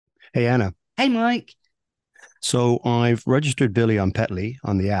Hey, Anna. Hey, Mike. So I've registered Billy on Petly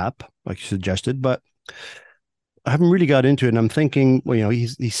on the app, like you suggested, but I haven't really got into it. And I'm thinking, well,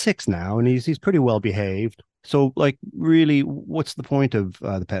 he's 6 now, and he's pretty well behaved. So, like, really, what's the point of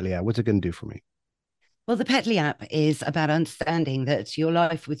the Petly app? What's it going to do for me? Well, the Petly app is about understanding that your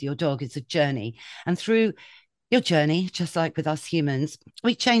life with your dog is a journey. And through your journey, just like with us humans,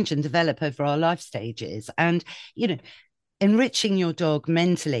 we change and develop over our life stages. And, you know, enriching your dog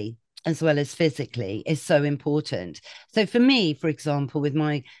mentally as well as physically is so important. So for me, for example, with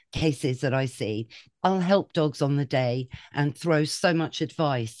my cases that I see, I'll help dogs on the day and throw so much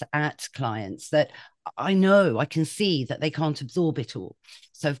advice at clients that I know I can see that they can't absorb it all.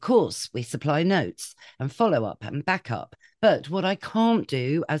 So, of course, we supply notes and follow up and backup. But what I can't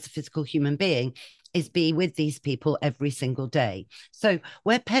do as a physical human being is be with these people every single day. So,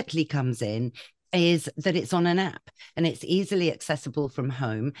 where Petly comes in is that it's on an app and it's easily accessible from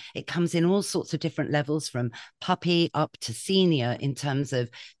home. It comes in all sorts of different levels from puppy up to senior in terms of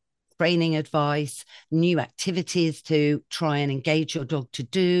training advice, new activities to try and engage your dog to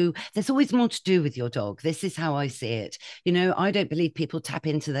do. There's always more to do with your dog. This is how I see it. I don't believe people tap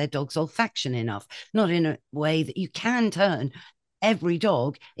into their dog's olfaction enough, not in a way that you can turn every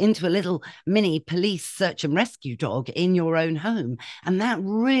dog into a little mini police search and rescue dog in your own home. And that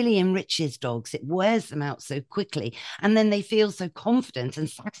really enriches dogs. It wears them out so quickly. And then they feel so confident and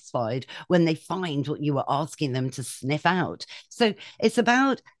satisfied when they find what you were asking them to sniff out. So it's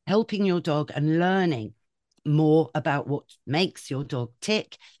about helping your dog and learning more about what makes your dog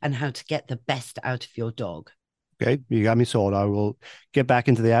tick and how to get the best out of your dog. Okay, you got me sold. I will get back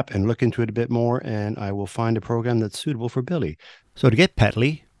into the app and look into it a bit more, and I will find a program that's suitable for Billy. So to get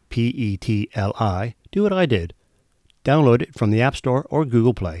Petly, Petli, do what I did. Download it from the App Store or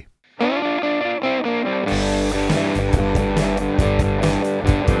Google Play.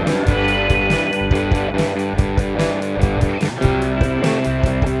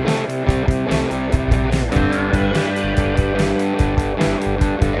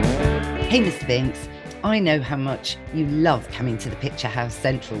 Hey, Mr. Binks, I know how much you love coming to the Picture House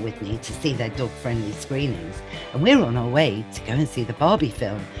Central with me to see their dog-friendly screenings, and we're on our way to go and see the Barbie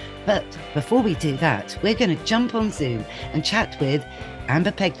film. But before we do that, we're going to jump on Zoom and chat with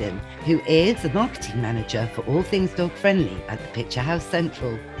Amber Pegden, who is the marketing manager for all things dog-friendly at the Picture House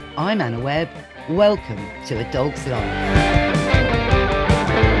Central. I'm Anna Webb. Welcome to A Dog's Life.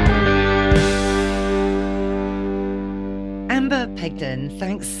 Amber Pegden,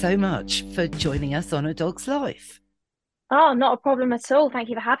 thanks so much for joining us on A Dog's Life. Oh, not a problem at all. Thank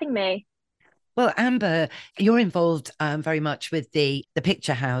you for having me. Well, Amber, you're involved very much with the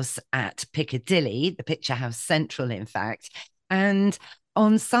Picture House at Piccadilly, the Picture House Central, in fact. And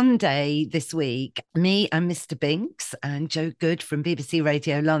on Sunday this week, me and Mr. Binks and Joe Good from BBC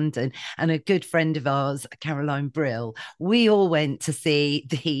Radio London and a good friend of ours, Caroline Brill, we all went to see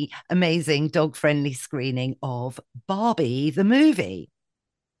the amazing dog-friendly screening of Barbie, the movie.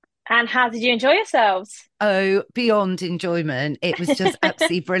 And how did you enjoy yourselves? Oh, beyond enjoyment. It was just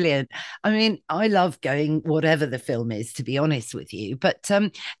absolutely brilliant. I mean, I love going whatever the film is, to be honest with you. But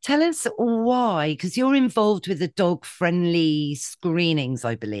tell us why, because you're involved with the dog friendly screenings,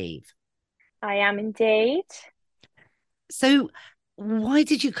 I believe. I am indeed. So, why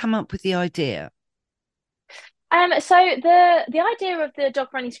did you come up with the idea? So the idea of the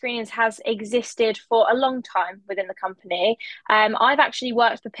dog friendly screenings has existed for a long time within the company. I've actually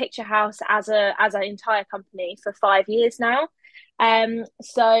worked for Picture House as an entire company for 5 years now.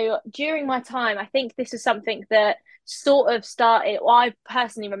 So during my time, I think this is something that sort of started. Well, I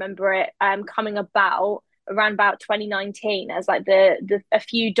personally remember it coming about around about 2019 as like the a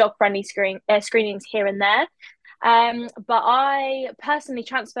few dog friendly screenings here and there. But I personally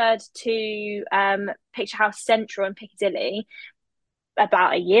transferred to Picture House Central in Piccadilly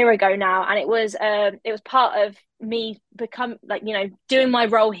about a year ago now, and it was part of me become like doing my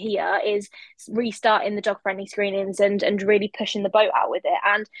role here is restarting the dog friendly screenings and really pushing the boat out with it.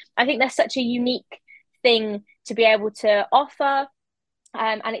 And I think there's such a unique thing to be able to offer.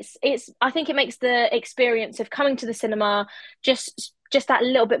 And it's I think it makes the experience of coming to the cinema just that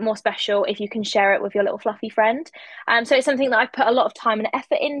little bit more special if you can share it with your little fluffy friend. So it's something that I've put a lot of time and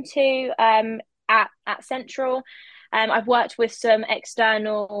effort into at Central. I've worked with some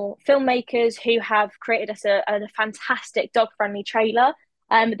external filmmakers who have created us a fantastic dog friendly trailer.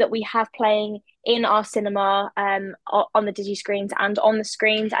 that we have playing in our cinema, on the digi screens and on the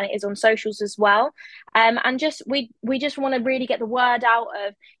screens, and it is on socials as well. And just we just want to really get the word out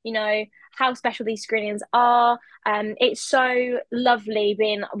of, you know, how special these screenings are. It's so lovely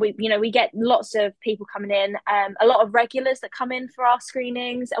being, we get lots of people coming in, a lot of regulars that come in for our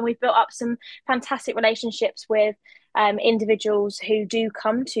screenings, and we've built up some fantastic relationships with individuals who do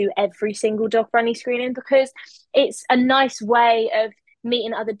come to every single dog friendly screening, because it's a nice way of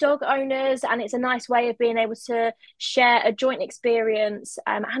meeting other dog owners, and it's a nice way of being able to share a joint experience.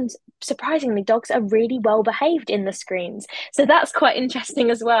 And surprisingly, dogs are really well behaved in the screens, so that's quite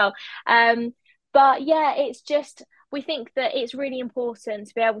interesting as well. But yeah, it's just, we think that it's really important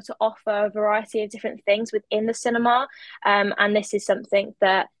to be able to offer a variety of different things within the cinema. And this is something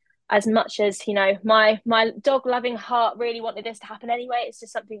that, as much as, you know, my dog loving heart really wanted this to happen anyway, it's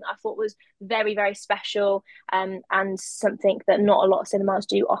just something that I thought was very, very special, and something that not a lot of cinemas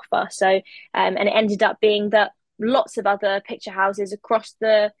do offer. So and it ended up being that lots of other picture houses across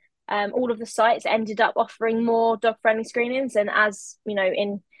the all of the sites ended up offering more dog friendly screenings, and as you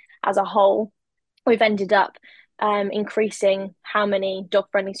know, as a whole, we've ended up increasing how many dog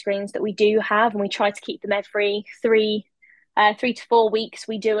friendly screens that we do have, and we try to keep them every 3 to 4 weeks.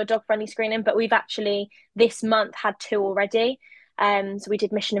 We do a dog friendly screening, but we've actually this month had 2 already. So we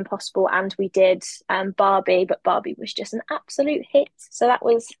did Mission Impossible and we did Barbie, but Barbie was just an absolute hit. So that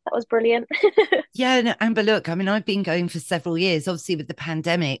was brilliant. Yeah, no, Amber, look, I mean, I've been going for several years. Obviously, with the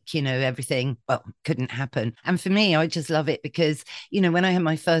pandemic, you know, everything, well, couldn't happen. And for me, I just love it because, you know, when I had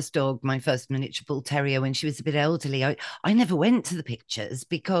my first dog, my first miniature bull terrier, when she was a bit elderly, I never went to the pictures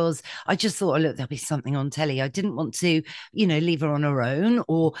because I just thought, oh, look, there'll be something on telly. I didn't want to, you know, leave her on her own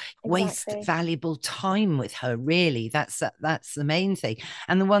or waste valuable time with her, really. That's the main thing.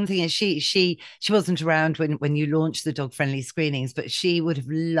 And the one thing is she wasn't around when you launched the dog friendly screenings, but she would have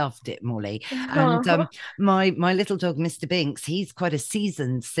loved it, Molly. And my little dog, Mr. Binks, he's quite a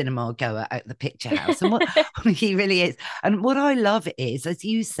seasoned cinema goer at the picture house. And what he really is. And what I love is, as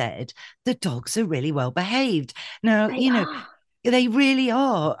you said, the dogs are really well behaved. Now, they really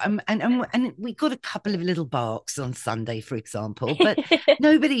are. And we got a couple of little barks on Sunday, for example, but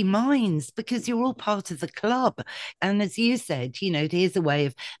nobody minds because you're all part of the club. And as you said, you know, it is a way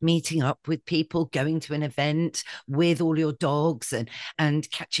of meeting up with people, going to an event with all your dogs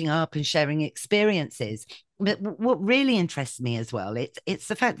and catching up and sharing experiences. But what really interests me as well, it's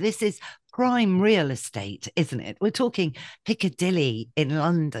the fact this is prime real estate, isn't it? We're talking Piccadilly in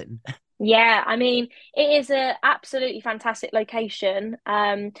London. Yeah, I mean, it is a absolutely fantastic location.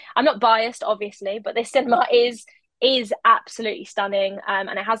 I'm not biased, obviously, but this cinema is absolutely stunning, and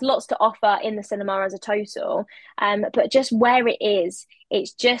it has lots to offer in the cinema as a total. But just where it is,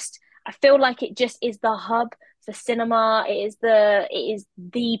 it's just, I feel like it just is the hub for cinema. It is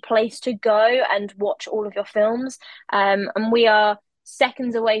the place to go and watch all of your films. And we are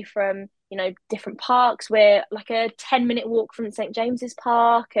seconds away from, you know, different parks. We're like a 10-minute walk from St. James's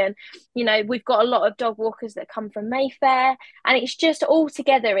Park, and you know, we've got a lot of dog walkers that come from Mayfair, and it's just all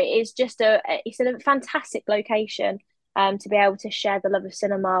together, it is just it's a fantastic location to be able to share the love of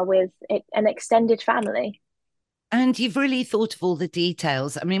cinema with an extended family. And you've really thought of all the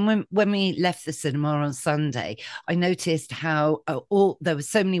details. I mean, when we left the cinema on Sunday, I noticed how there were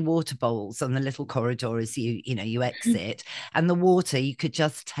so many water bowls on the little corridor as you exit, and the water, you could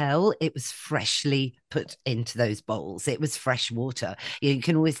just tell it was freshly put into those bowls. It was fresh water. You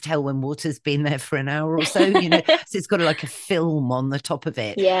can always tell when water's been there for an hour or so, you know, so it's got like a film on the top of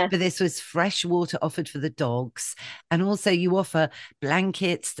it. Yeah. But this was fresh water offered for the dogs. And also you offer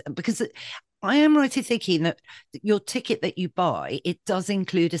blankets, because I am right in thinking that your ticket that you buy, it does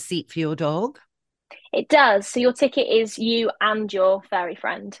include a seat for your dog? It does. So your ticket is you and your furry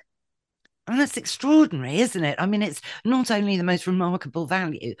friend. And that's extraordinary, isn't it? I mean, it's not only the most remarkable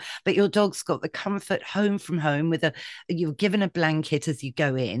value, but your dog's got the comfort home from home you're given a blanket as you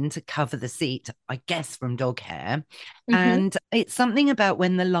go in to cover the seat, I guess, from dog hair. Mm-hmm. And it's something about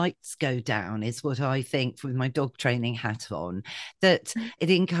when the lights go down is what I think, with my dog training hat on, that it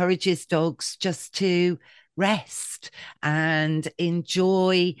encourages dogs just to rest and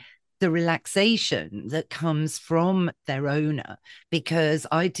enjoy the relaxation that comes from their owner, because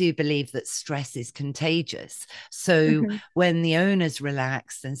I do believe that stress is contagious. So when the owner's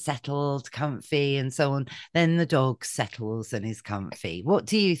relaxed and settled, comfy and so on, then the dog settles and is comfy. What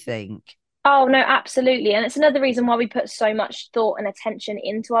do you think? Oh, no, absolutely. And it's another reason why we put so much thought and attention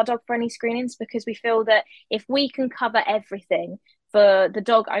into our dog friendly screenings, because we feel that if we can cover everything for the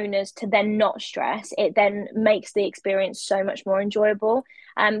dog owners to then not stress, it then makes the experience so much more enjoyable.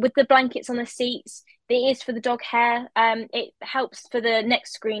 With the blankets on the seats, it is for the dog hair. It helps for the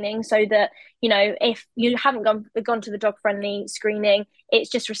next screening so that, you know, if you haven't gone to the dog friendly screening, it's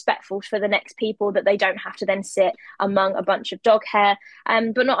just respectful for the next people that they don't have to then sit among a bunch of dog hair.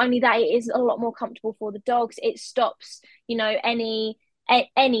 But not only that, it is a lot more comfortable for the dogs. It stops, you know, any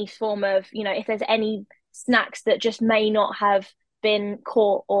form of, you know, if there's any snacks that just may not have been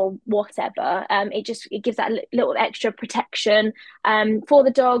caught or whatever, it gives that little extra protection for the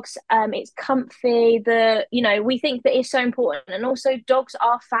dogs. It's comfy. We think that it's so important, and also dogs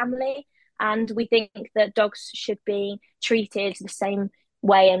are family, and we think that dogs should be treated the same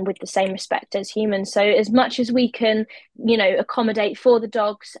way and with the same respect as humans. So as much as we can, you know, accommodate for the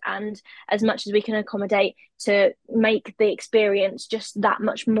dogs, and as much as we can accommodate to make the experience just that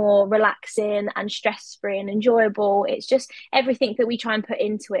much more relaxing and stress-free and enjoyable, it's just everything that we try and put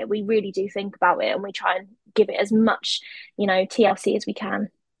into it. We really do think about it, and we try and give it as much, you know, TLC as we can.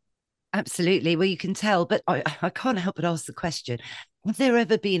 Absolutely. Well, you can tell, but I can't help but ask the question. Have there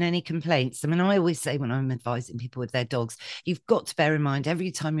ever been any complaints? I mean, I always say when I'm advising people with their dogs, you've got to bear in mind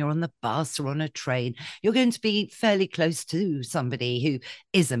every time you're on the bus or on a train, you're going to be fairly close to somebody who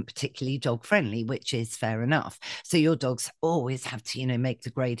isn't particularly dog friendly, which is fair enough. So your dogs always have to, you know, make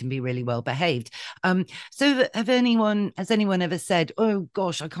the grade and be really well behaved. So has anyone ever said, oh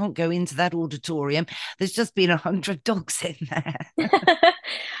gosh, I can't go into that auditorium, there's just been 100 dogs in there?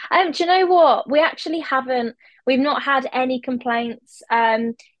 Do you know what? We actually haven't. We've not had any complaints.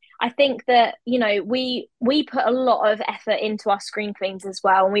 I think that, you know, we put a lot of effort into our screen cleans as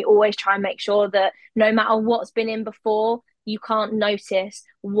well, and we always try and make sure that no matter what's been in before, you can't notice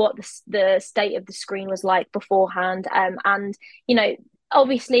what the state of the screen was like beforehand. And you know,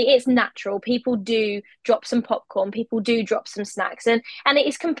 obviously it's natural. People do drop some popcorn, people do drop some snacks, and it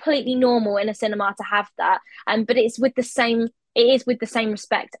is completely normal in a cinema to have that. But it is with the same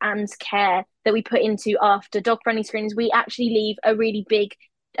respect and care that we put into after dog friendly screenings. We actually leave a really big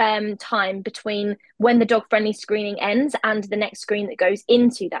time between when the dog friendly screening ends and the next screen that goes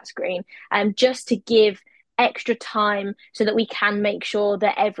into that screen, just to give extra time so that we can make sure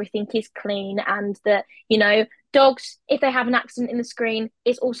that everything is clean, and that, you know, dogs, if they have an accident in the screen,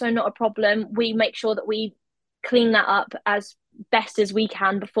 it's also not a problem. We make sure that we clean that up as best as we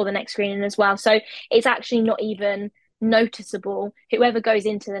can before the next screening as well. So it's actually not even noticeable, whoever goes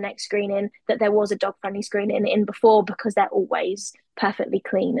into the next screening, that there was a dog friendly screening in before, because they're always perfectly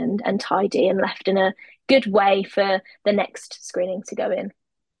clean and tidy and left in a good way for the next screening to go in.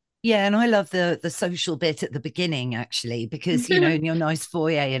 Yeah, and I love the social bit at the beginning, actually, because, you know, in your nice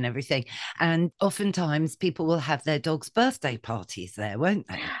foyer and everything. And oftentimes people will have their dog's birthday parties there, won't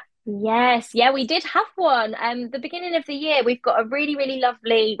they? Yes, yeah, we did have one. The beginning of the year, we've got a really, really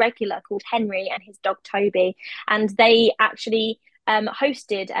lovely regular called Henry and his dog Toby, and they actually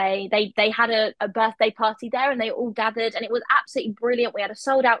hosted they had a birthday party there, and they all gathered, and it was absolutely brilliant. We had a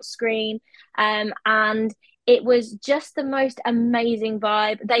sold out screen, and it was just the most amazing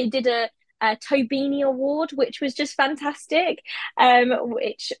vibe. They did a Tobini Award, which was just fantastic.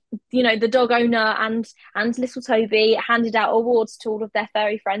 Which, you know, the dog owner and little Toby handed out awards to all of their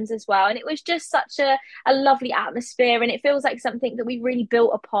furry friends as well, and it was just such a lovely atmosphere, and it feels like something that we really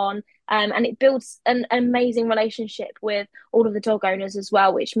built upon. And it builds an amazing relationship with all of the dog owners as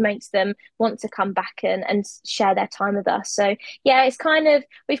well, which makes them want to come back and share their time with us. So yeah,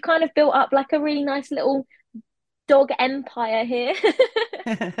 we've kind of built up like a really nice little dog empire here.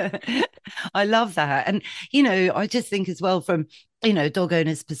 I love that. And, you know, I just think as well from, you know, dog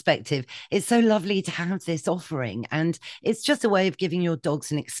owners' perspective, it's so lovely to have this offering. And it's just a way of giving your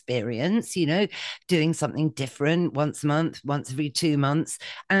dogs an experience, you know, doing something different once a month, once every 2 months,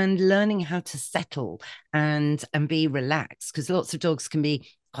 and learning how to settle and be relaxed. Because lots of dogs can be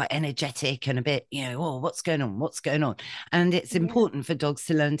quite energetic and a bit, you know, oh, what's going on? What's going on? And it's important for dogs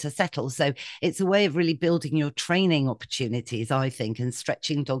to learn to settle. So it's a way of really building your training opportunities, I think, and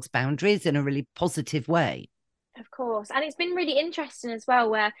stretching dogs' boundaries in a really positive way. Of course. And it's been really interesting as well,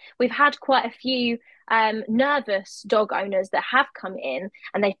 where we've had quite a few nervous dog owners that have come in,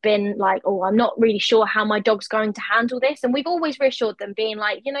 and they've been like, oh, I'm not really sure how my dog's going to handle this. And we've always reassured them, being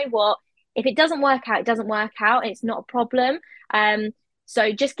like, you know what, if it doesn't work out, it doesn't work out. It's not a problem. So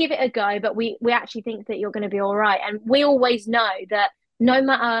just give it a go. But we actually think that you're going to be all right. And we always know that no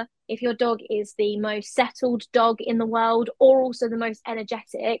matter if your dog is the most settled dog in the world or also the most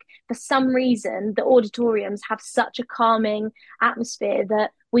energetic, for some reason, the auditoriums have such a calming atmosphere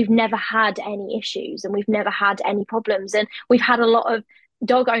that we've never had any issues and we've never had any problems. And we've had a lot of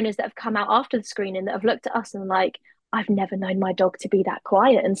dog owners that have come out after the screening that have looked at us and like, I've never known my dog to be that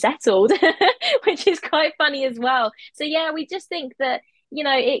quiet and settled, which is quite funny as well. So yeah, we just think that, you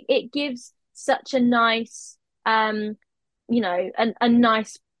know, it gives such a nice, a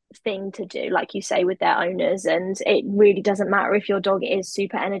nice thing to do, like you say, with their owners. And it really doesn't matter if your dog is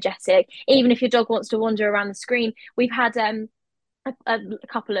super energetic, even if your dog wants to wander around the screen. We've had a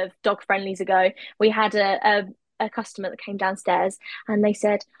couple of dog friendlies ago, we had a customer that came downstairs and they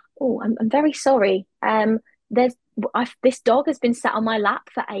said, "Oh, I'm very sorry. There's this dog has been sat on my lap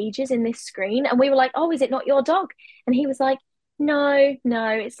for ages in this screen." And we were like, "Oh, is it not your dog?" And he was like, "No, no,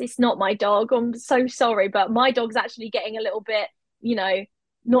 it's not my dog. I'm so sorry, but my dog's actually getting a little bit, you know,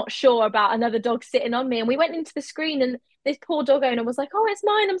 not sure about another dog sitting on me." And we went into the screen and this poor dog owner was like, "Oh, it's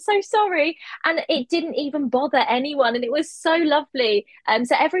mine. I'm so sorry." And it didn't even bother anyone. And it was so lovely.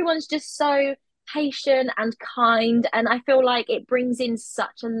 So everyone's just so patient and kind. And I feel like it brings in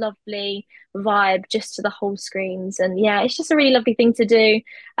such a lovely vibe just to the whole screens. And yeah, it's just a really lovely thing to do.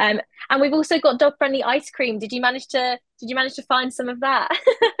 And we've also got dog friendly ice cream. Did you manage to find some of that?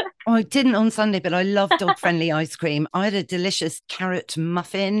 Oh, I didn't on Sunday, but I love dog friendly ice cream. I had a delicious carrot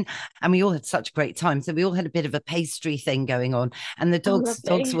muffin and we all had such a great time. So we all had a bit of a pastry thing going on and the Oh, dogs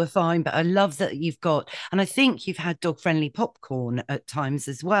lovely. were fine. But I love that you've got, and I think you've had dog friendly popcorn at times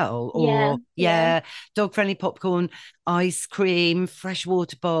as well. Yeah, Or, yeah. yeah, dog friendly popcorn, ice cream, fresh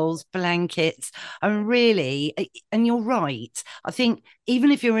water bowls, blankets. And really, and you're right. I think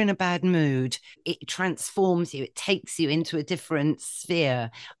even if you're in a bad mood, it transforms you, it takes you into a different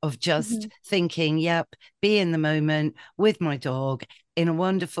sphere of just Mhm. thinking, yep, be in the moment with my dog in a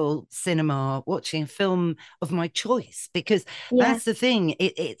wonderful cinema, watching a film of my choice. Because Yeah. that's the thing,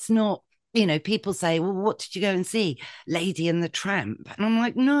 it's not. People say, well, what did you go and see? Lady and the Tramp. And I'm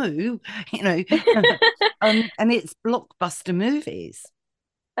like, no, you know, and it's blockbuster movies.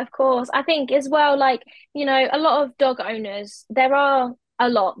 Of course. I think as well, like, a lot of dog owners, there are a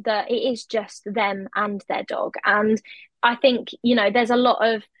lot that it is just them and their dog. And I think, there's a lot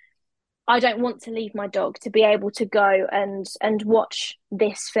of I don't want to leave my dog to be able to go and watch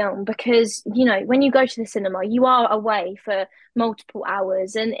this film because when you go to the cinema you are away for multiple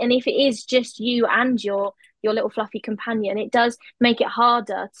hours, and if it is just you and your little fluffy companion, it does make it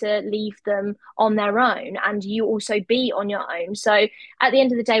harder to leave them on their own and you also be on your own. So at the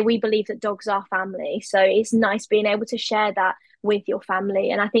end of the day, we believe that dogs are family, so it's nice being able to share that with your family.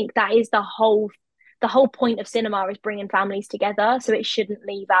 And I think that is the whole point of cinema, is bringing families together, so it shouldn't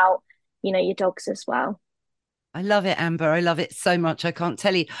leave out your dogs as well. I love it, Amber. I love it so much. I can't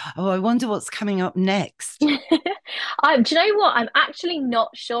tell you. Oh, I wonder what's coming up next. Do you know what? I'm actually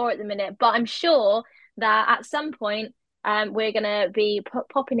not sure at the minute, but I'm sure that at some point we're going to be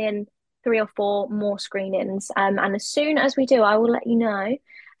popping in three or four more screenings. And as soon as we do, I will let you know.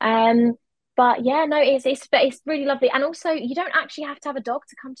 But yeah, no, it's really lovely. And also, you don't actually have to have a dog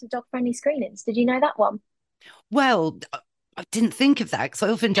to come to the dog friendly screenings. Did you know that one? Well, I didn't think of that because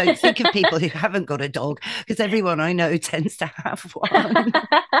I often don't think of people who haven't got a dog because everyone I know tends to have one.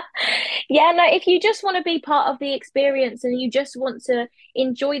 Yeah, no, if you just want to be part of the experience and you just want to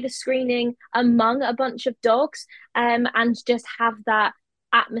enjoy the screening among a bunch of dogs, and just have that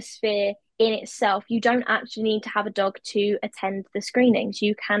atmosphere in itself, you don't actually need to have a dog to attend the screenings.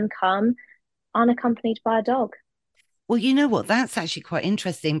 You can come unaccompanied by a dog. Well, you know what? That's actually quite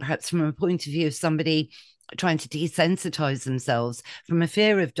interesting, perhaps from a point of view of somebody trying to desensitize themselves from a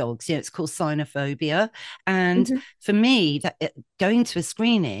fear of dogs. It's called cynophobia. And Hmm. for me, going to a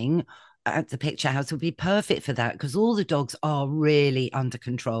screening at the picture house would be perfect for that because all the dogs are really under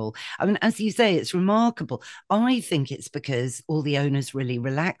control. I mean, as you say, it's remarkable. I think it's because all the owners really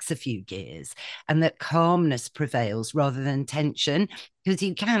relax a few gears and that calmness prevails rather than tension, because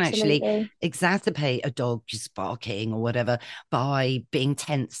you can actually Absolutely. exacerbate a dog just barking or whatever by being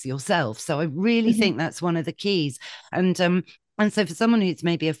tense yourself. So I really Mhm. think that's one of the keys. And so for someone who's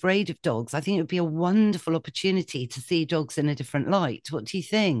maybe afraid of dogs, I think it would be a wonderful opportunity to see dogs in a different light. What do you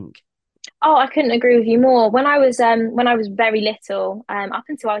think? Oh, I couldn't agree with you more. When I was very little, up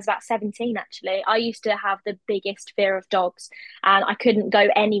until I was about 17 actually, I used to have the biggest fear of dogs and I couldn't go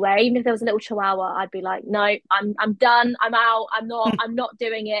anywhere. Even if there was a little chihuahua, I'd be like, no, I'm done, I'm out, I'm not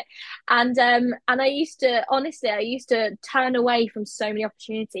doing it. And I used to turn away from so many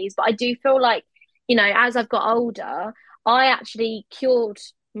opportunities. But I do feel like, as I've got older, I actually cured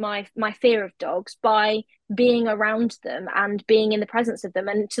my fear of dogs by being around them and being in the presence of them,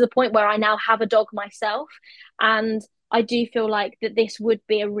 and to the point where I now have a dog myself. And I do feel like that this would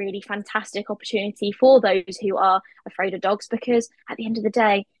be a really fantastic opportunity for those who are afraid of dogs, because at the end of the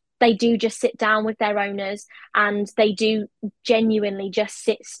day, they do just sit down with their owners and they do genuinely just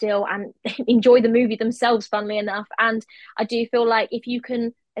sit still and enjoy the movie themselves, funnily enough. And I do feel like if you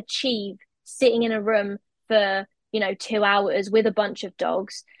can achieve sitting in a room for 2 hours with a bunch of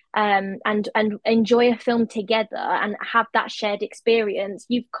dogs, and enjoy a film together and have that shared experience,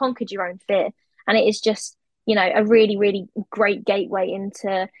 you've conquered your own fear. And it is just, a really, really great gateway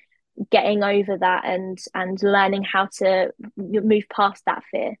into getting over that and learning how to move past that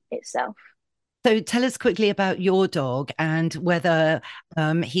fear itself. So tell us quickly about your dog and whether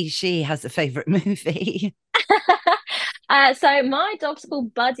she has a favorite movie. So my dog's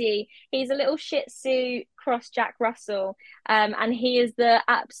called Buddy. He's a little Shih Tzu cross Jack Russell, and he is the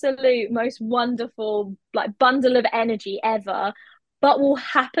absolute most wonderful bundle of energy ever, but will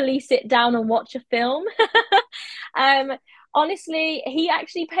happily sit down and watch a film. Honestly, he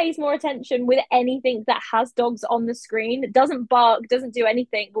actually pays more attention with anything that has dogs on the screen. It doesn't bark, doesn't do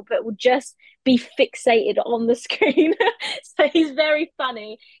anything, but will just be fixated on the screen. So he's very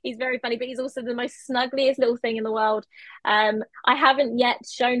funny. He's very funny, but he's also the most snuggliest little thing in the world. I haven't yet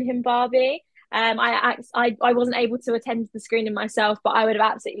shown him Barbie. I wasn't able to attend the screening myself, but I would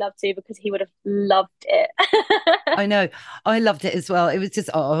have absolutely loved to, because he would have loved it. I know, I loved it as well. It was just,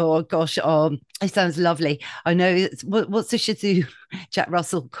 oh gosh, it sounds lovely. I know. What's the Shih Tzu Jack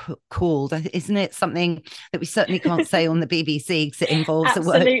Russell called? Isn't it something that we certainly can't say on the BBC because it involves a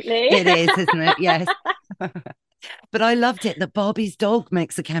word? It is, isn't it? Yes. But I loved it that Barbie's dog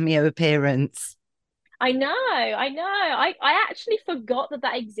makes a cameo appearance. I know. I actually forgot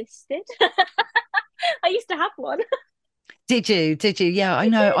that existed. I used to have one. Did you? Yeah, I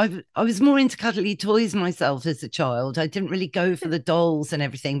know. I was more into cuddly toys myself as a child. I didn't really go for the dolls and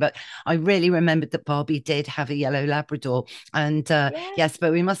everything, but I really remembered that Barbie did have a yellow Labrador. And yes,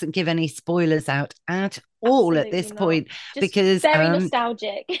 but we mustn't give any spoilers out at all at this point, because very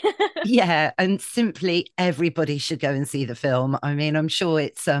nostalgic. Yeah, and simply everybody should go and see the film. I mean, I'm sure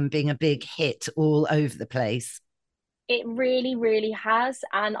it's being a big hit all over the place. It really, really has,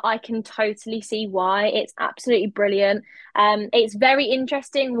 and I can totally see why. It's absolutely brilliant. It's very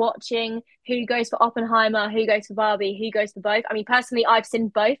interesting watching who goes for Oppenheimer, who goes for Barbie, who goes for both. I mean, personally, I've seen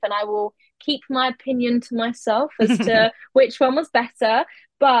both, and I will keep my opinion to myself as to which one was better.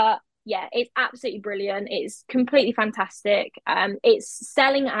 But yeah, it's absolutely brilliant. It's completely fantastic. It's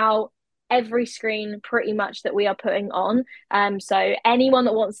selling out every screen pretty much that we are putting on. So anyone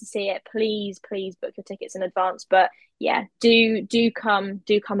that wants to see it, please book your tickets in advance. But yeah, do come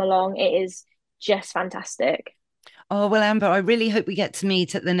along. It is just fantastic. Oh, well, Amber, I really hope we get to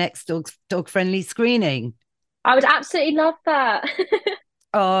meet at the next dog friendly screening. I would absolutely love that.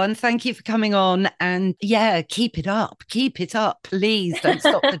 Oh, and thank you for coming on. And yeah, keep it up. Please don't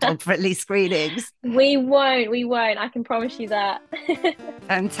stop the dog friendly screenings. We won't. I can promise you that.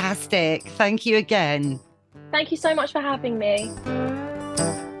 Fantastic. Thank you again. Thank you so much for having me.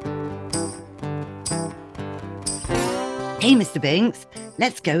 Hey, Mr. Binks,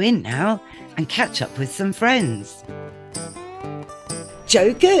 let's go in now and catch up with some friends.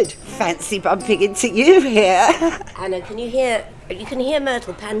 Joe Good, fancy bumping into you here. Anna, can you hear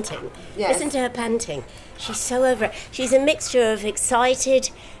Myrtle panting? Yes. Listen to her panting. She's so over it. She's a mixture of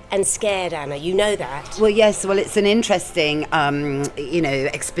excited and scared, Anna. You know that. Well, yes. Well, it's an interesting,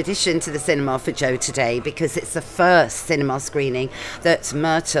 expedition to the cinema for Joe today, because it's the first cinema screening that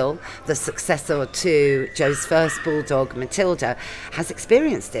Myrtle, the successor to Joe's first bulldog, Matilda, has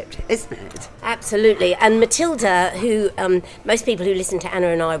experienced it, isn't it? Absolutely. And Matilda, who most people who listen to Anna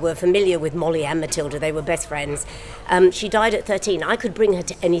and I were familiar with Molly and Matilda. They were best friends. She died at 13. I could bring her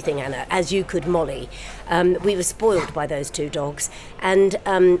to anything, Anna, as you could Molly. We were spoiled by those two dogs. And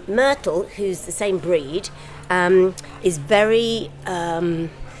Myrtle, who's the same breed, is very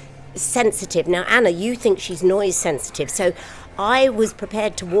sensitive. Now, Anna, you think she's noise sensitive. So I was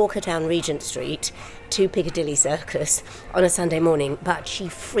prepared to walk her down Regent Street to Piccadilly Circus on a Sunday morning, but she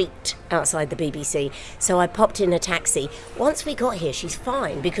freaked outside the BBC. So I popped in a taxi. Once we got here, she's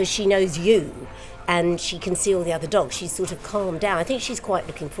fine because she knows you and she can see all the other dogs. She's sort of calmed down. I think she's quite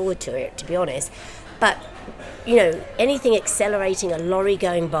looking forward to it, to be honest. But, anything accelerating, a lorry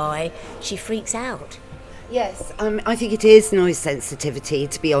going by, she freaks out. Yes, I think it is noise sensitivity,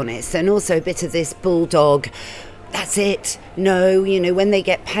 to be honest, and also a bit of this bulldog. That's it. No, when they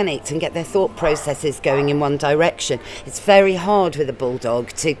get panicked and get their thought processes going in one direction, it's very hard with a bulldog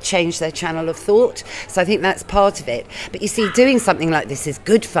to change their channel of thought. So I think that's part of it. But you see, doing something like this is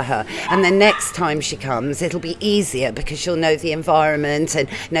good for her. And the next time she comes, it'll be easier because she'll know the environment and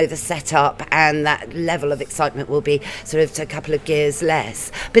know the setup, and that level of excitement will be sort of a couple of gears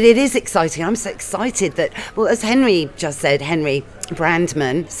less. But it is exciting. I'm so excited that, well, as Henry just said, Henry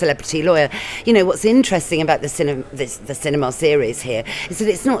Brandman, celebrity lawyer, what's interesting about the cinema series here is that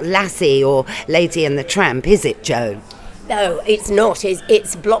it's not Lassie or Lady and the Tramp, is it, Joe? No, it's not.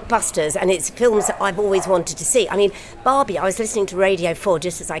 It's blockbusters, and it's films that I've always wanted to see. I mean, Barbie, I was listening to Radio 4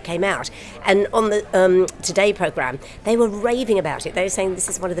 just as I came out, and on the Today programme, they were raving about it. They were saying this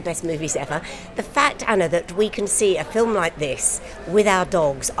is one of the best movies ever. The fact, Anna, that we can see a film like this with our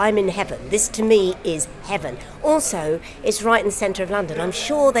dogs, I'm in heaven. This, to me, is heaven. Also, it's right in the centre of London. I'm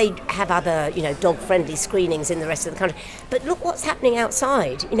sure they have other, dog-friendly screenings in the rest of the country. But look what's happening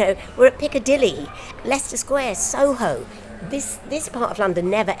outside. We're at Piccadilly, Leicester Square, Soho. This part of London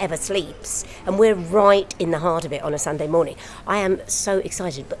never ever sleeps, and we're right in the heart of it on a Sunday morning. I am so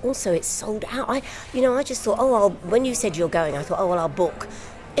excited, but also it's sold out. I just thought, when you said you're going, I thought, I'll book.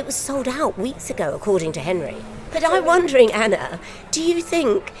 It was sold out weeks ago, according to Henry. But I'm wondering, Anna, do you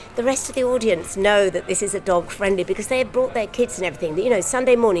think the rest of the audience know that this is a dog-friendly? Because they have brought their kids and everything.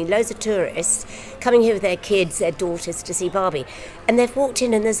 Sunday morning, loads of tourists coming here with their kids, their daughters, to see Barbie. And they've walked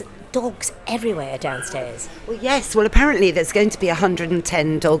in and there's dogs everywhere downstairs. Well, yes. Well, apparently there's going to be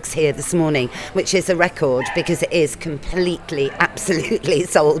 110 dogs here this morning, which is a record because it is completely, absolutely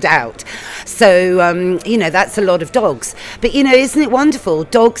sold out. So, that's a lot of dogs. But, isn't it wonderful?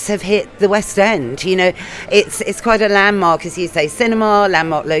 Dogs have hit the West End. It's quite a landmark, as you say, cinema,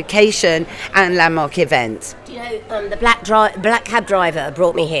 landmark location and landmark event. The black cab driver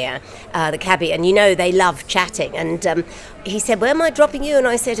brought me here, the cabbie, and they love chatting. And he said, "Where am I dropping you?" And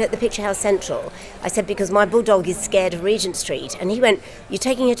I said, "At the Picture House Central." I said, "Because my bulldog is scared of Regent Street." And he went, "You're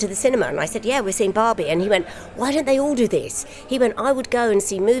taking her to the cinema?" And I said, "Yeah, we're seeing Barbie." And he went, "Why don't they all do this?" He went, "I would go and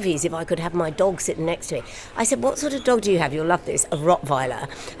see movies if I could have my dog sitting next to me." I said, "What sort of dog do you have? You'll love this, a Rottweiler."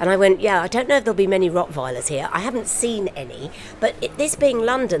 And I went, "Yeah, I don't know if there'll be many Rottweilers here. I haven't seen any. But this being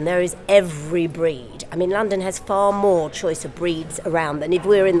London, there is every breed. I mean, London has far more choice of breeds around than if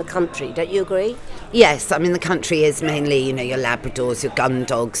we're in the country. Don't you agree?" Yes, I mean, the country is mainly, your Labradors, your gun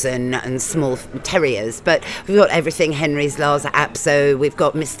dogs and small terriers. But we've got everything. Henry's Lhasa Apso. We've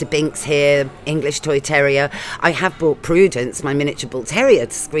got Mr. Binks here, English Toy Terrier. I have brought Prudence, my miniature bull terrier,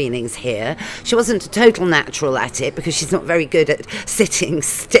 to screenings here. She wasn't a total natural at it because she's not very good at sitting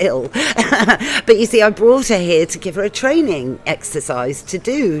still. But you see, I brought her here to give her a training exercise to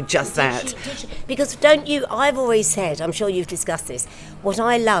do just that. Did she? Because don't you, I've always said, I'm sure you've discussed this, what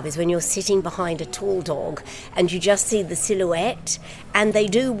I love is when you're sitting behind a tall dog and you just see the silhouette, and they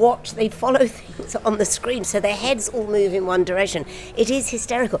follow things on the screen, so their heads all move in one direction. It is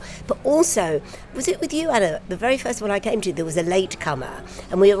hysterical. But also, was it with you, Anna? The very first one I came to, there was a latecomer,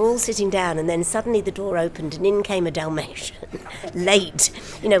 and we were all sitting down, and then suddenly the door opened, and in came a Dalmatian, late,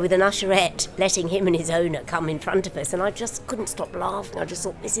 with an usherette letting him and his owner come in front of us, and I just couldn't stop laughing. I just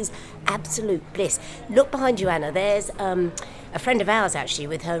thought, this is absolute bliss. Look behind you, Anna. There's a friend of ours, actually,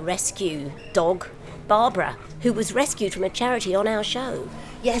 with her rescue dog, Barbara, who was rescued from a charity on our show.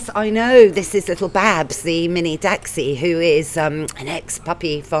 Yes, I know. This is little Babs, the mini Daxi, who is an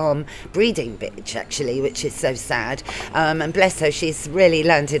ex-puppy farm breeding bitch, actually, which is so sad. And bless her, she's really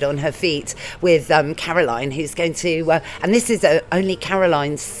landed on her feet with Caroline, who's going to... and this is only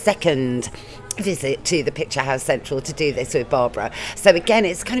Caroline's second visit to the Picture House Central to do this with Barbara. So again,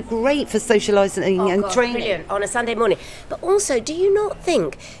 it's kind of great for socialising and training. Brilliant, on a Sunday morning. But also, do you not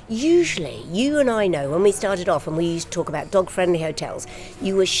think, usually, you and I know, when we started off and we used to talk about dog-friendly hotels,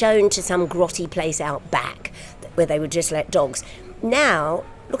 you were shown to some grotty place out back where they would just let dogs. Now,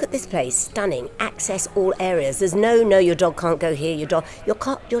 look at this place, stunning, access all areas. There's no, your dog can't go here, your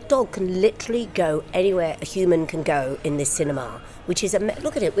dog can literally go anywhere a human can go in this cinema, which is,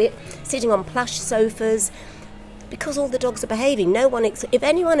 look at it, we're sitting on plush sofas, because all the dogs are behaving. If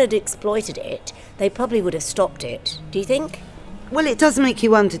anyone had exploited it, they probably would have stopped it. Do you think? Well, it does make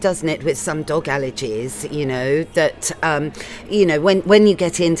you wonder, doesn't it, with some dog allergies, that, when you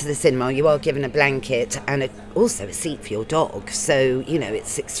get into the cinema, you are given a blanket and also a seat for your dog. So,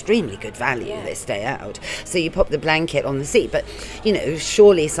 it's extremely good value this day out. So you pop the blanket on the seat, but,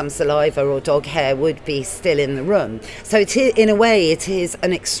 surely some saliva or dog hair would be still in the room. So in a way, it is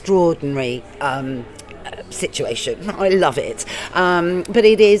an extraordinary situation. I love it. But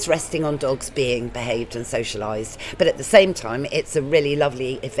it is resting on dogs being behaved and socialised. But at the same time, it's a really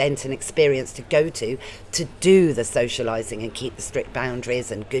lovely event and experience to go to do the socialising and keep the strict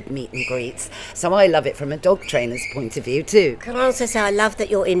boundaries and good meet and greets. So I love it from a dog trainer's point of view too. Can I also say I love that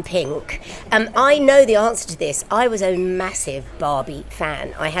you're in pink? I know the answer to this. I was a massive Barbie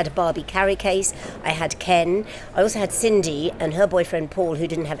fan. I had a Barbie carry case. I had Ken. I also had Cindy and her boyfriend Paul, who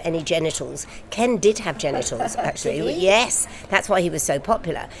didn't have any genitals. Ken did have genitals, actually. Yes, that's why he was so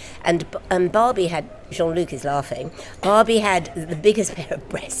popular. And Barbie had Jean-Luc is laughing. Barbie had the biggest pair of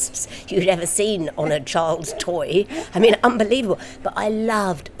breasts you'd ever seen on a child's toy. I mean, unbelievable. But I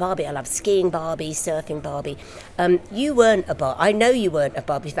loved Barbie. I loved skiing Barbie, surfing Barbie. You weren't I know you weren't a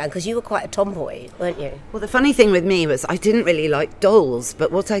Barbie fan because you were quite a tomboy, weren't you? Well, the funny thing with me was I didn't really like dolls,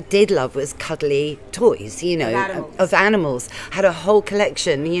 but what I did love was cuddly toys, of animals. Had a whole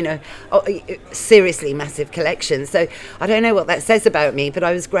collection, seriously massive collection. So I don't know what that says about me, but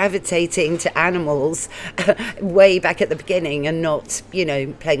I was gravitating to animals way back at the beginning and not,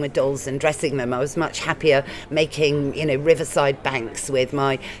 playing with dolls and dressing them. I was much happier making, riverside banks with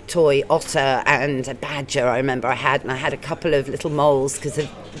my toy otter and a badger I remember I had a couple of little moles because of...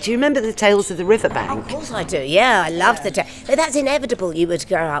 Do you remember the Tales of the Riverbank? Of course I do, yeah, I love the... That's inevitable you would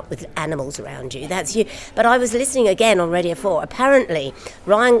grow up with animals around you, that's you. But I was listening again on Radio 4, apparently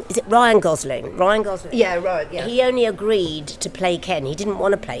Ryan Gosling? Ryan Gosling? Yeah, right, yeah. He only agreed to play Ken, he didn't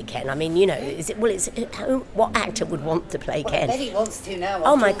want to play Ken. I mean, what actor would want to play Ken? I bet he wants to now.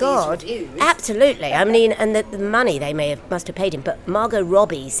 Oh my God, absolutely. I mean, and the money they must have paid him. But Margot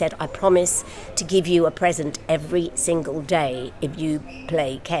Robbie said, I promise to give you a present every single day if you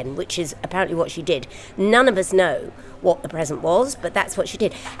play Ken, which is apparently what she did. None of us know what the present was, but that's what she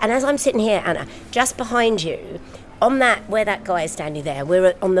did. And as I'm sitting here, Anna, just behind you, on that, where that guy is standing there,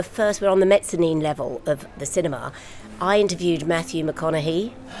 we're on the mezzanine level of the cinema. I interviewed Matthew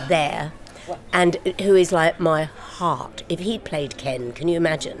McConaughey there, and who is like my heart. If he'd played Ken, can you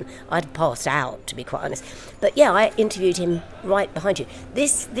imagine? I'd passed out, to be quite honest. But yeah, I interviewed him right behind you.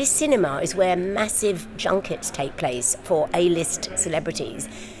 This cinema is where massive junkets take place for A-list celebrities.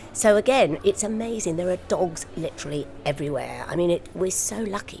 So again, it's amazing. There are dogs literally everywhere. I mean, we're so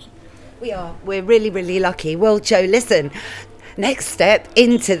lucky. We are. We're really, really lucky. Well, Jo, listen. Next step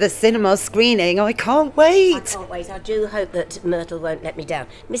into the cinema screening. I can't wait. I can't wait. I do hope that Myrtle won't let me down.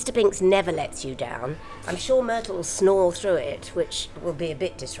 Mr. Binks never lets you down. I'm sure Myrtle will snore through it, which will be a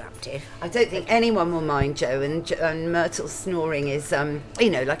bit disruptive. I don't think anyone will mind, Jo, and Myrtle's snoring is,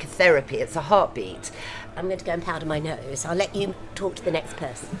 like a therapy. It's a heartbeat. I'm going to go and powder my nose. I'll let you talk to the next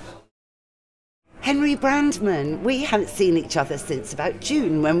person. Henry Brandman. We haven't seen each other since about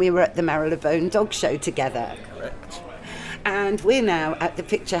June when we were at the Marylebone Dog Show together. Correct. And we're now at the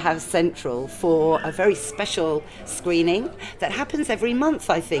Picture House Central for a very special screening that happens every month,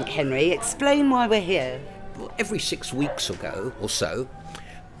 I think, Henry. Explain why we're here. Well, every 6 weeks ago or so,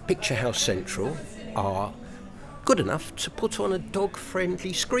 Picture House Central are good enough to put on a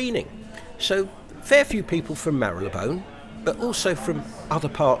dog-friendly screening. So, fair few people from Marylebone, but also from other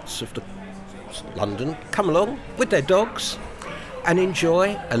parts of London, come along with their dogs and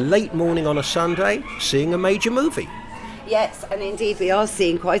enjoy a late morning on a Sunday seeing a major movie. Yes, and indeed we are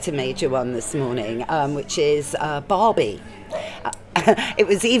seeing quite a major one this morning, which is Barbie. It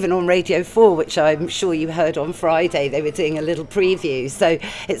was even on Radio 4, which I'm sure you heard on Friday. They were doing a little preview, so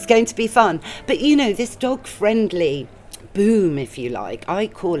it's going to be fun. But this dog-friendly boom, if you like, I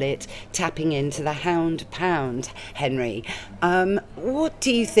call it tapping into the hound pound, Henry. What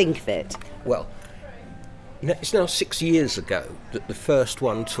do you think of it? Well, it's now 6 years ago that the first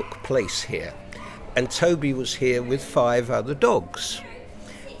one took place here. And Toby was here with 5 other dogs.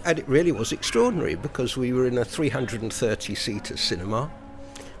 And it really was extraordinary because we were in a 330-seater cinema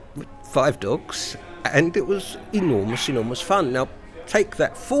with 5 dogs, and it was enormous fun. Now, take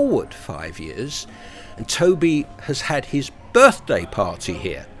that forward 5 years, and Toby has had his birthday party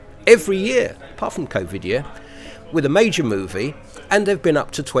here every year, apart from COVID year, with a major movie, and they've been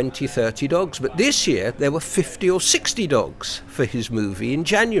up to 20, 30 dogs. But this year, there were 50 or 60 dogs for his movie in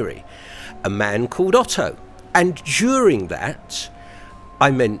January. A Man Called Otto. And during that,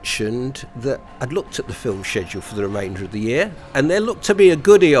 I mentioned that I'd looked at the film schedule for the remainder of the year, and there looked to be a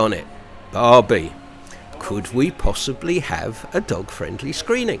goodie on it. Barbie. Could we possibly have a dog-friendly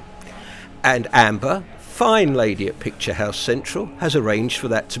screening? And Amber, fine lady at Picture House Central, has arranged for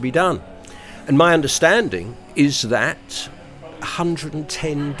that to be done. And my understanding is that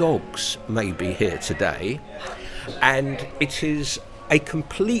 110 dogs may be here today, and it is a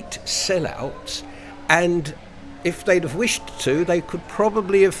complete sellout, and if they'd have wished to, they could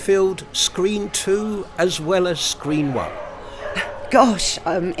probably have filled screen 2 as well as screen 1. Gosh,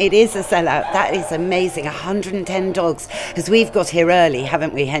 it is a sellout. That is amazing. 110 dogs. Because we've got here early,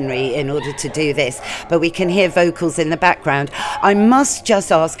 haven't we, Henry, in order to do this. But we can hear vocals in the background. I must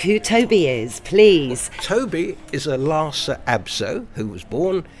just ask who Toby is, please. Toby is a Lhasa Apso who was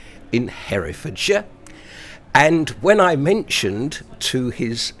born in Herefordshire. And when I mentioned to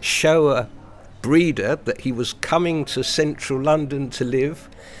his shower breeder that he was coming to central London to live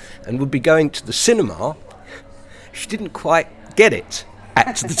and would be going to the cinema, she didn't quite get it.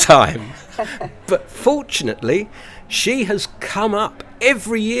 at the time. But fortunately, she has come up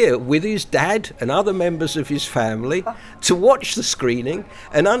every year with his dad and other members of his family to watch the screening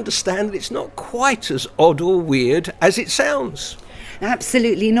and understand that it's not quite as odd or weird as it sounds.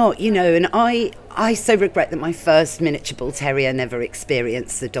 Absolutely not, and I so regret that my first miniature bull terrier never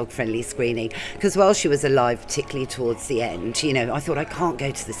experienced the dog-friendly screening, because while she was alive, particularly towards the end, I thought, I can't go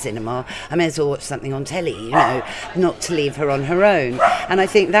to the cinema, I may as well watch something on telly, not to leave her on her own. And I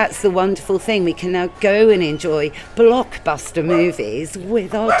think that's the wonderful thing, we can now go and enjoy blockbuster movies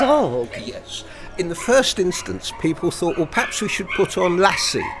with our dog. Yes. In the first instance, people thought, well, perhaps we should put on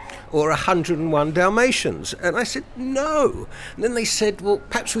Lassie or 101 Dalmatians. And I said, no. And then they said, well,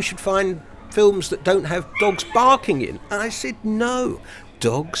 perhaps we should find films that don't have dogs barking in. And I said, no.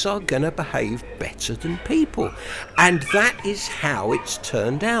 Dogs are going to behave better than people. And that is how it's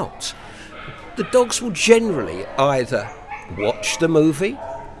turned out. The dogs will generally either watch the movie,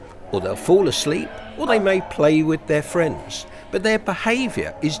 or they'll fall asleep, or they may play with their friends. But their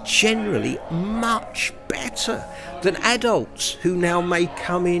behaviour is generally much better than adults who now may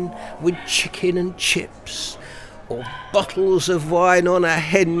come in with chicken and chips or bottles of wine on a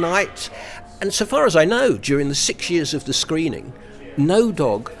hen night. And so far as I know, during the 6 years of the screening, no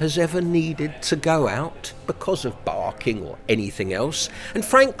dog has ever needed to go out because of barking or anything else. And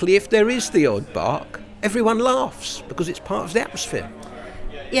frankly, if there is the odd bark, everyone laughs because it's part of the atmosphere.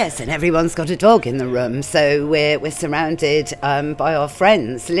 Yes, and everyone's got a dog in the room, so we're surrounded by our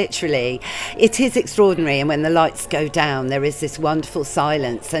friends, literally. It is extraordinary, and when the lights go down, there is this wonderful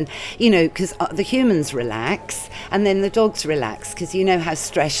silence. And, because the humans relax, and then the dogs relax, because you know how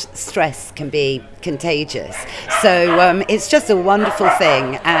stress can be contagious. So it's just a wonderful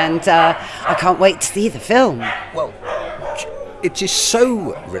thing, and I can't wait to see the film. Well, it is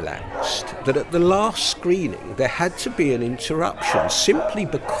so relaxed that at the last screening there had to be an interruption simply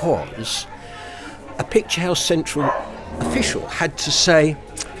because a Picture House Central official had to say,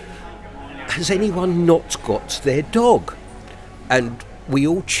 has anyone not got their dog? And we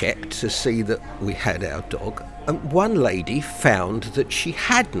all checked to see that we had our dog, and one lady found that she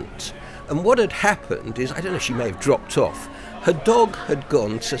hadn't. And what had happened is, I don't know, she may have dropped off. Her dog had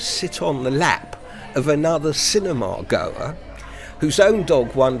gone to sit on the lap of another cinema goer whose own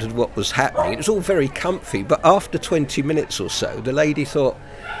dog wondered what was happening. It was all very comfy, but after 20 minutes or so, the lady thought,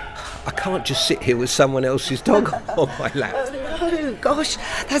 I can't just sit here with someone else's dog on my lap. Oh, no, gosh,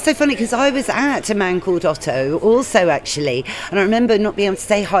 that's so funny, because I was at A Man Called Otto also, actually, and I remember not being able to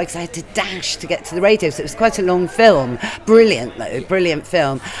say hi because I had to dash to get to the radio, so it was quite a long film. Brilliant, though, brilliant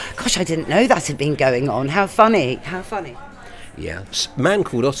film. Gosh, I didn't know that had been going on. How funny. Yeah, Man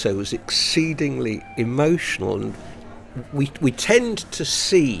Called Otto was exceedingly emotional, and we tend to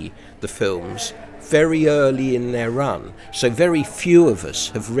see the films very early in their run, so very few of us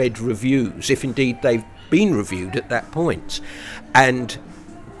have read reviews, if indeed they've been reviewed at that point. And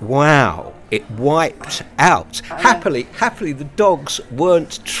wow, it wiped out. Happily, the dogs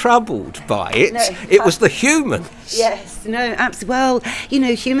weren't troubled by it. No, it was the humans. Yes, no, absolutely. Well,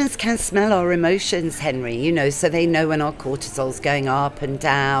 humans can smell our emotions, Henry, so they know when our cortisol's going up and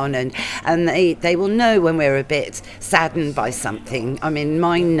down, and they will know when we're a bit saddened by something. I mean,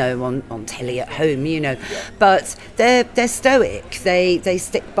 mine know on telly at home, but they're stoic. They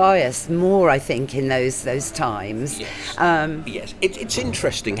stick by us more, I think, in those times. Yes. Yes. It's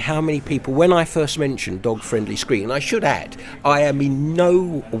interesting how many people, when I first mentioned dog-friendly screening, I should add, I am in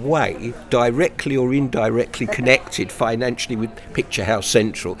no way directly or indirectly connected financially with Picture House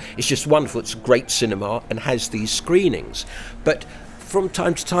Central. It's just wonderful. It's a great cinema and has these screenings. But from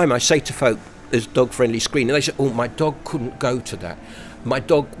time to time I say to folk, there's dog-friendly screening, they say, oh, my dog couldn't go to that. My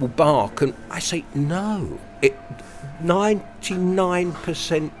dog will bark. And I say, no,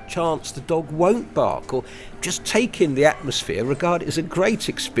 99% chance the dog won't bark, or just take in the atmosphere, regard it as a great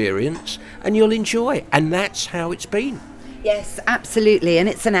experience, and you'll enjoy it. And that's how it's been. Yes, absolutely. And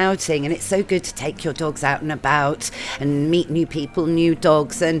it's an outing, and it's so good to take your dogs out and about and meet new people, new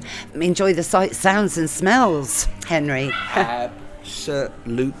dogs, and enjoy the sights, sounds and smells, Henry.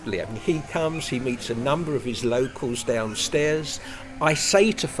 Absolutely. I mean, he comes, he meets a number of his locals downstairs. I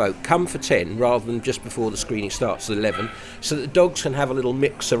say to folk, come for 10 rather than just before the screening starts at 11, so that the dogs can have a little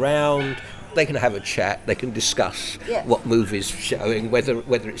mix around. They can have a chat, they can discuss what movie's showing, whether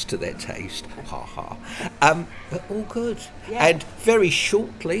it's to their taste. But all good. Yeah. And very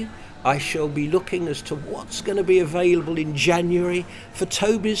shortly, I shall be looking as to what's going to be available in January for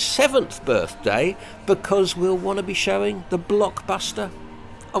Toby's 7th birthday, because we'll want to be showing the blockbuster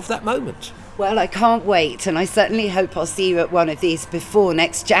of that moment. Well, I can't wait, and I certainly hope I'll see you at one of these before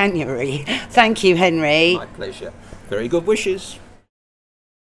next January. Thank you, Henry. My pleasure. Very good wishes.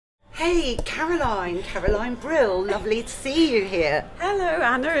 Hey, Caroline Brill, lovely to see you here. Hello,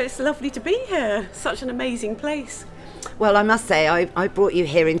 Anna. It's lovely to be here. Such an amazing place. Well, I must say, I brought you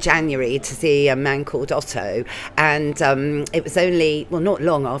here in January to see a man called Otto, and it was only, well, not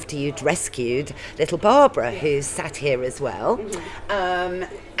long after you'd rescued little Barbara, who's sat here as well. And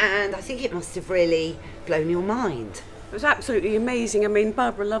I think it must have really blown your mind. It was absolutely amazing. I mean,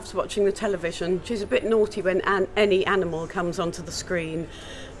 Barbara loves watching the television. She's a bit naughty when any animal comes onto the screen,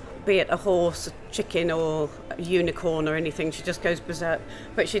 be it a horse, a chicken or a unicorn or anything. She just goes berserk.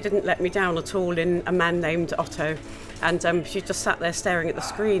 But she didn't let me down at all in A Man Named Otto. And she just sat there staring at the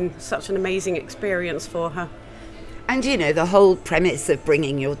screen. Such an amazing experience for her. And, you know, the whole premise of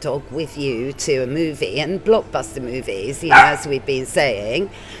bringing your dog with you to a movie, and blockbuster movies, you know, as we've been saying,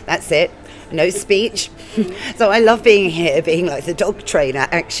 that's it. No speech. So I love being here, being like the dog trainer,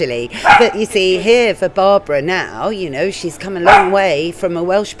 actually. But you see, here for Barbara now, you know, she's come a long way from a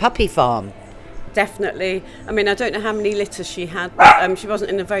Welsh puppy farm. Definitely. I mean, I don't know how many litters she had, but she wasn't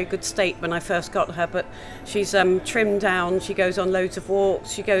in a very good state when I first got her, but she's trimmed down, she goes on loads of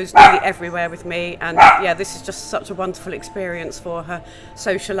walks, she goes nearly everywhere with me, and yeah, this is just such a wonderful experience for her,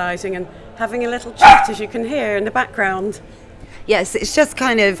 socialising and having a little chat, as you can hear in the background. Yes, it's just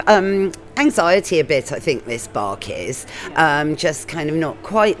kind of anxiety a bit, I think, this bark is. Just kind of not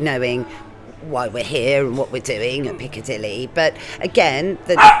quite knowing why we're here and what we're doing at Piccadilly. But again,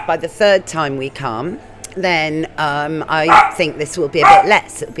 by the third time we come, then I think this will be a bit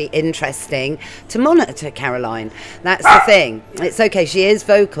less. It'll be interesting to monitor Caroline. That's the thing. It's okay, she is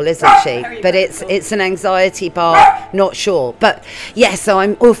vocal, isn't she? But it's an anxiety bark, not sure. But yes, so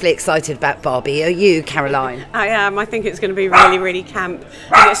I'm awfully excited about Barbie. Are you, Caroline? I am. I think it's going to be really, really camp.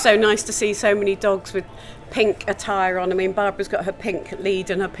 And it's so nice to see so many dogs with pink attire on. I mean, Barbara's got her pink lead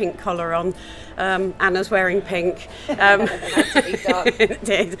and her pink collar on. Anna's wearing pink. It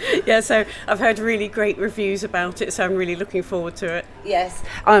did. Yeah, so I've heard really great reviews about it, so I'm really looking forward to it. Yes.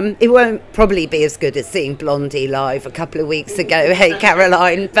 It won't probably be as good as seeing Blondie live a couple of weeks ago, hey,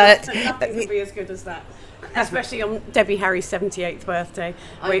 Caroline, but nothing will be as good as that. Especially on Debbie Harry's 78th birthday.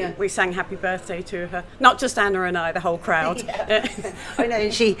 We sang happy birthday to her. Not just Anna and I, the whole crowd. Yeah. I know,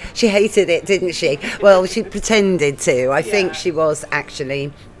 she hated it, didn't she? Well, she pretended to. I think she was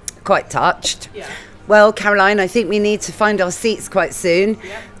actually quite touched. Yeah. Well, Caroline, I think we need to find our seats quite soon.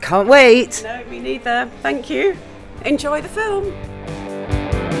 Yeah. Can't wait. No, me neither. Thank you. Enjoy the film.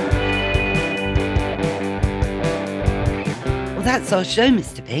 Well, that's our show,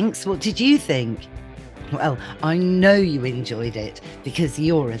 Mr. Binks. What did you think? Well, I know you enjoyed it because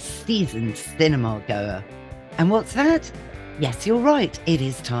you're a seasoned cinema goer. And what's that? Yes, you're right. It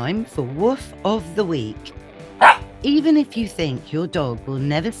is time for Woof of the Week. Even if you think your dog will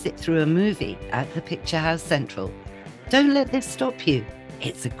never sit through a movie at the Picture House Central, don't let this stop you.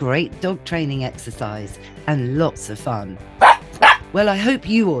 It's a great dog training exercise and lots of fun. Well, I hope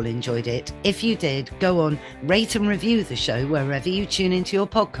you all enjoyed it. If you did, go on, rate and review the show wherever you tune into your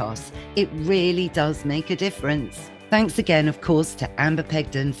podcasts. It really does make a difference. Thanks again, of course, to Amber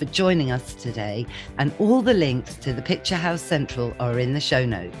Pegden for joining us today, and all the links to the Picture House Central are in the show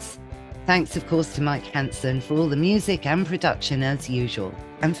notes. Thanks, of course, to Mike Hanson for all the music and production as usual.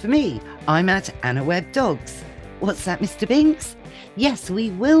 And for me, I'm at Anna Webb Dogs. What's that, Mr. Binks? Yes,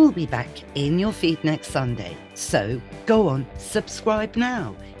 we will be back in your feed next Sunday. So go on, subscribe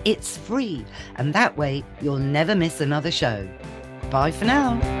now. It's free, and that way you'll never miss another show. Bye for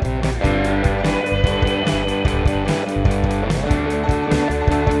now.